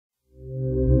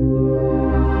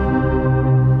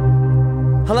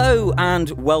Hello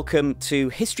and welcome to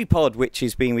HistoryPod, which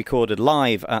is being recorded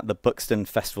live at the Buxton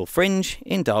Festival Fringe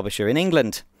in Derbyshire in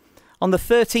England. On the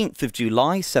 13th of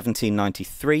July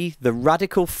 1793, the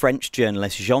radical French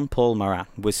journalist Jean-Paul Marat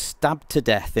was stabbed to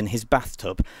death in his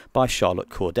bathtub by Charlotte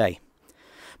Corday.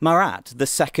 Marat, the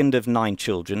second of 9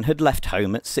 children, had left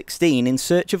home at 16 in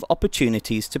search of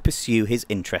opportunities to pursue his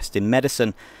interest in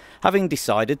medicine. Having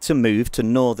decided to move to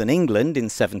northern England in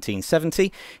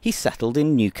 1770, he settled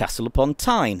in Newcastle upon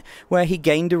Tyne, where he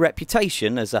gained a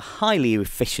reputation as a highly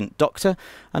efficient doctor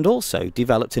and also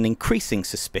developed an increasing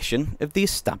suspicion of the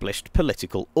established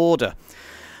political order.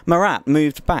 Marat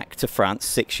moved back to France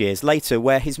 6 years later,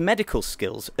 where his medical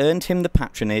skills earned him the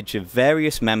patronage of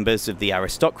various members of the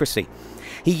aristocracy.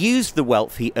 He used the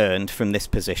wealth he earned from this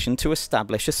position to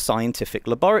establish a scientific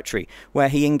laboratory, where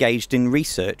he engaged in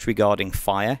research regarding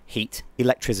fire, heat,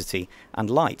 electricity, and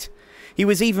light. He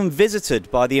was even visited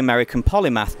by the American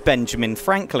polymath Benjamin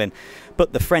Franklin,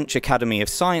 but the French Academy of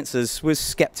Sciences was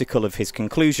sceptical of his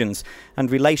conclusions,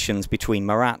 and relations between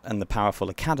Marat and the powerful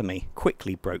academy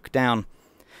quickly broke down.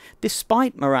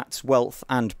 Despite Marat's wealth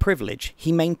and privilege,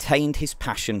 he maintained his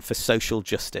passion for social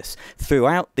justice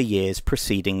throughout the years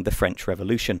preceding the French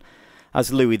Revolution.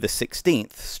 As Louis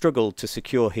XVI struggled to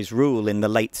secure his rule in the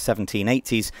late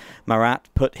 1780s, Marat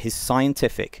put his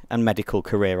scientific and medical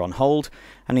career on hold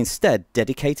and instead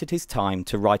dedicated his time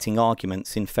to writing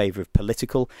arguments in favour of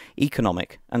political,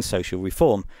 economic and social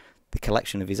reform. The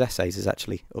collection of his essays is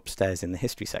actually upstairs in the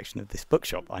history section of this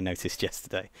bookshop, I noticed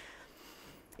yesterday.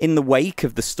 In the wake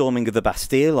of the storming of the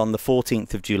Bastille on the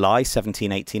 14th of July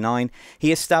 1789,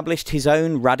 he established his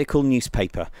own radical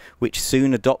newspaper, which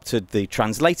soon adopted the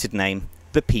translated name,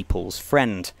 The People's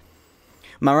Friend.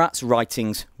 Marat's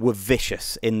writings were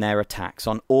vicious in their attacks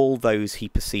on all those he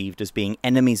perceived as being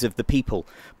enemies of the people,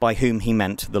 by whom he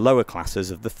meant the lower classes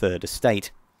of the Third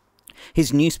Estate.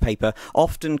 His newspaper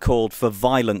often called for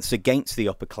violence against the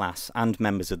upper class and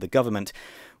members of the government,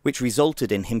 which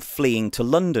resulted in him fleeing to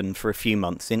London for a few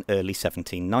months in early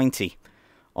 1790.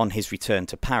 On his return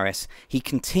to Paris, he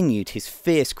continued his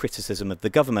fierce criticism of the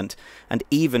government and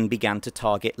even began to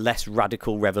target less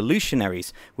radical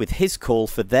revolutionaries with his call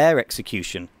for their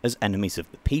execution as enemies of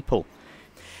the people.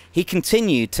 He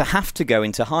continued to have to go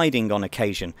into hiding on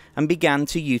occasion and began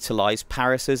to utilise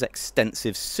Paris's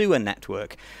extensive sewer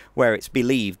network, where it's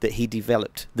believed that he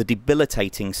developed the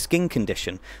debilitating skin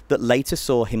condition that later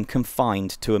saw him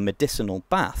confined to a medicinal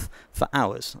bath for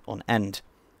hours on end.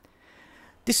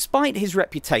 Despite his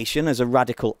reputation as a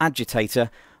radical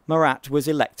agitator, Marat was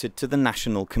elected to the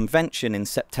National Convention in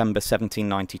September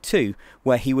 1792,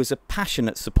 where he was a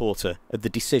passionate supporter of the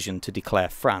decision to declare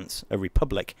France a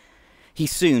republic. He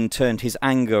soon turned his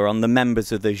anger on the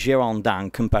members of the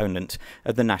Girondin component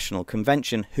of the National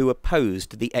Convention who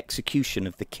opposed the execution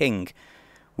of the king.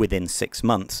 Within 6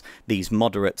 months, these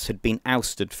moderates had been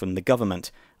ousted from the government,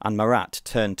 and Marat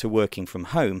turned to working from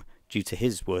home due to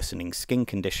his worsening skin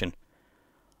condition.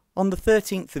 On the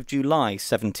 13th of July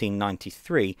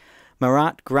 1793,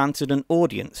 Marat granted an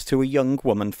audience to a young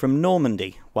woman from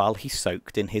Normandy while he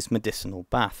soaked in his medicinal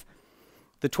bath.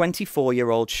 The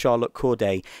 24-year-old Charlotte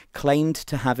Corday claimed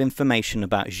to have information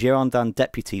about Girondin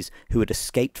deputies who had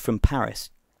escaped from Paris,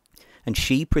 and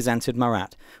she presented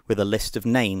Marat with a list of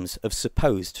names of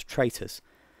supposed traitors.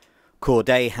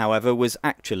 Corday, however, was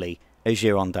actually a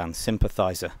Girondin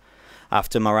sympathiser.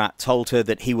 After Marat told her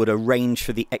that he would arrange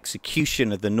for the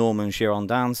execution of the Norman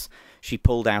Girondins, she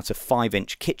pulled out a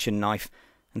 5-inch kitchen knife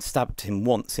and stabbed him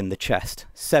once in the chest,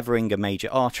 severing a major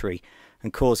artery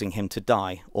and causing him to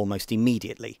die almost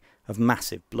immediately of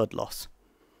massive blood loss.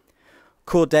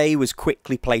 Corday was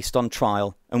quickly placed on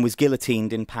trial and was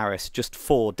guillotined in Paris just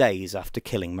 4 days after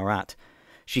killing Marat.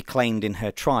 She claimed in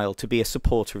her trial to be a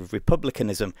supporter of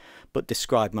republicanism, but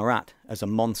described Marat as a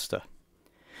monster.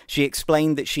 She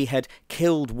explained that she had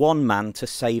killed one man to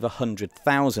save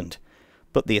 100,000,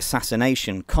 but the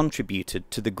assassination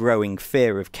contributed to the growing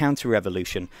fear of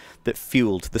counter-revolution that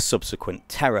fueled the subsequent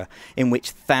terror, in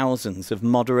which thousands of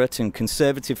moderate and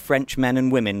conservative French men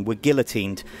and women were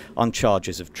guillotined on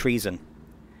charges of treason.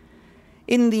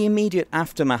 In the immediate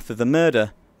aftermath of the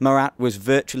murder, Marat was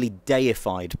virtually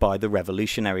deified by the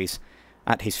revolutionaries.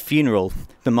 At his funeral,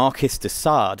 the Marquis de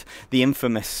Sade, the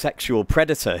infamous sexual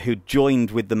predator who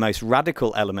joined with the most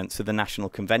radical elements of the National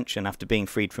Convention after being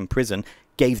freed from prison,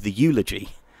 gave the eulogy.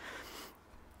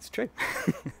 It's true.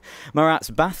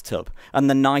 Marat's bathtub and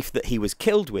the knife that he was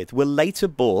killed with were later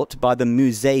bought by the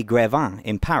Musée Grévin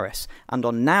in Paris and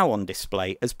are now on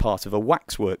display as part of a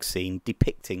waxwork scene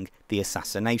depicting the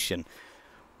assassination,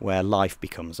 where life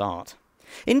becomes art.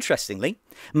 Interestingly,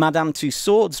 Madame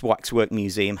Tussauds Waxwork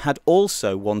Museum had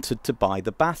also wanted to buy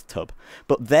the bathtub,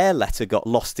 but their letter got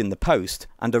lost in the post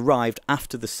and arrived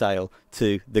after the sale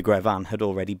to the Grévin had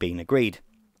already been agreed.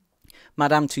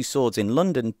 Madame Tussauds in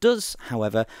London does,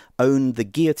 however, own the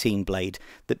guillotine blade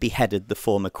that beheaded the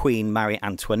former Queen Marie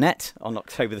Antoinette on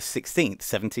October the 16th,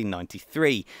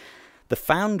 1793. The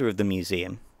founder of the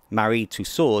museum, Marie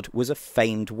Tussaud, was a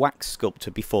famed wax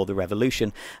sculptor before the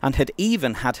Revolution and had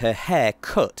even had her hair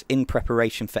cut in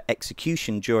preparation for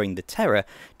execution during the Terror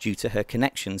due to her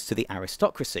connections to the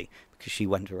aristocracy, because she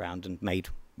went around and made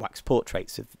wax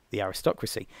portraits of the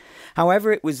aristocracy.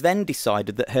 However, it was then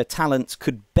decided that her talents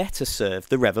could better serve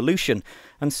the Revolution,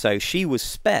 and so she was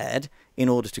spared in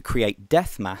order to create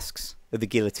death masks of the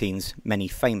guillotine's many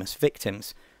famous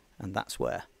victims, and that's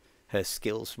where her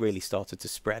skills really started to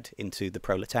spread into the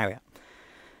proletariat.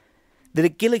 The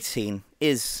guillotine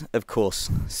is, of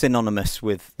course, synonymous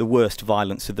with the worst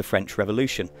violence of the French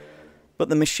Revolution, but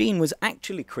the machine was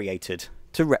actually created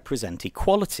to represent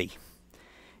equality.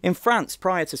 In France,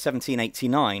 prior to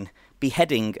 1789,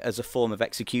 beheading as a form of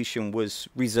execution was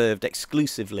reserved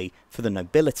exclusively for the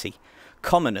nobility.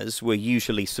 Commoners were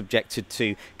usually subjected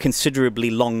to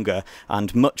considerably longer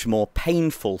and much more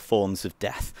painful forms of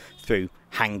death through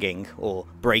hanging or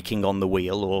breaking on the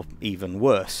wheel or even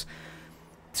worse.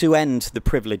 To end the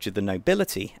privilege of the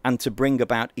nobility and to bring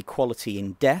about equality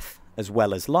in death as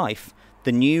well as life,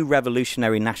 the new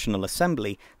Revolutionary National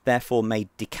Assembly therefore made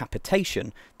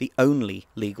decapitation the only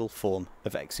legal form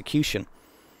of execution.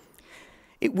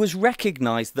 It was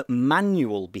recognised that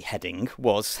manual beheading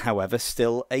was, however,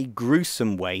 still a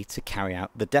gruesome way to carry out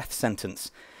the death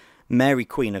sentence. Mary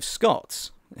Queen of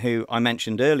Scots, who I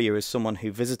mentioned earlier as someone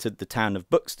who visited the town of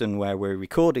Buxton where we're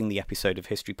recording the episode of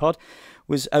HistoryPod,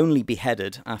 was only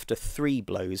beheaded after 3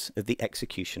 blows of the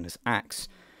executioner's axe.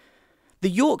 The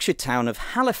Yorkshire town of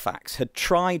Halifax had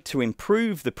tried to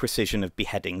improve the precision of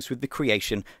beheadings with the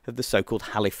creation of the so-called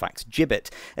Halifax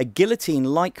gibbet, a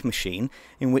guillotine-like machine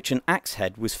in which an axe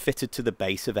head was fitted to the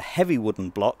base of a heavy wooden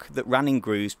block that ran in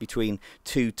grooves between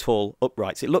 2 tall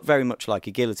uprights. It looked very much like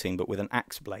a guillotine, but with an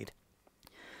axe blade.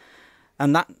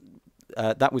 And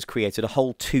that was created a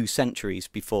whole 2 centuries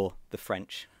before the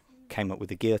French came up with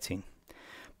the guillotine.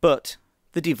 But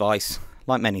the device,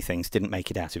 like many things, didn't make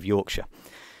it out of Yorkshire.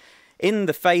 In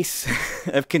the face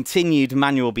of continued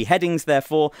manual beheadings,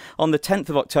 therefore, on the 10th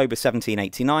of October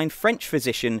 1789, French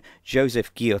physician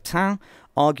Joseph Guillotin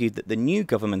argued that the new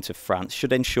government of France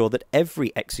should ensure that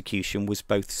every execution was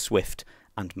both swift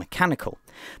and mechanical.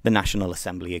 The National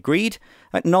Assembly agreed,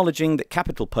 acknowledging that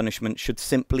capital punishment should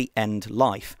simply end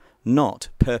life, not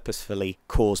purposefully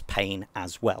cause pain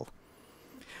as well.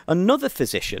 Another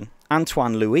physician,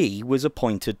 Antoine Louis, was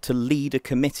appointed to lead a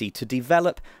committee to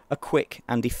develop a quick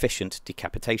and efficient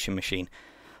decapitation machine.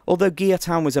 Although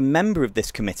Guillotin was a member of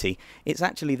this committee, it's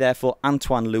actually therefore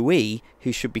Antoine Louis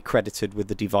who should be credited with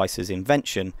the device's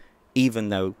invention, even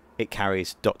though it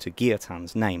carries Dr.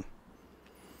 Guillotin's name.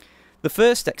 The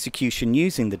first execution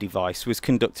using the device was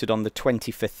conducted on the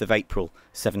 25th of April,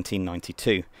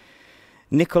 1792.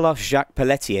 Nicolas Jacques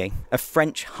Pelletier, a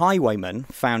French highwayman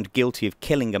found guilty of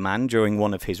killing a man during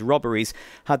one of his robberies,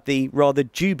 had the rather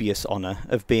dubious honour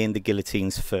of being the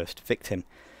guillotine's first victim.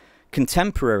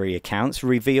 Contemporary accounts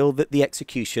reveal that the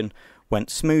execution went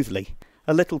smoothly,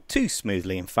 a little too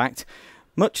smoothly in fact,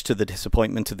 much to the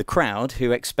disappointment of the crowd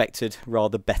who expected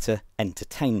rather better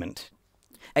entertainment.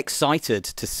 Excited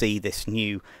to see this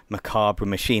new macabre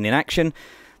machine in action,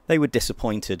 they were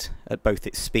disappointed at both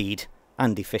its speed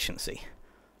and efficiency.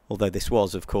 Although this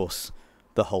was, of course,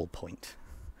 the whole point.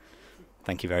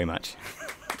 Thank you very much.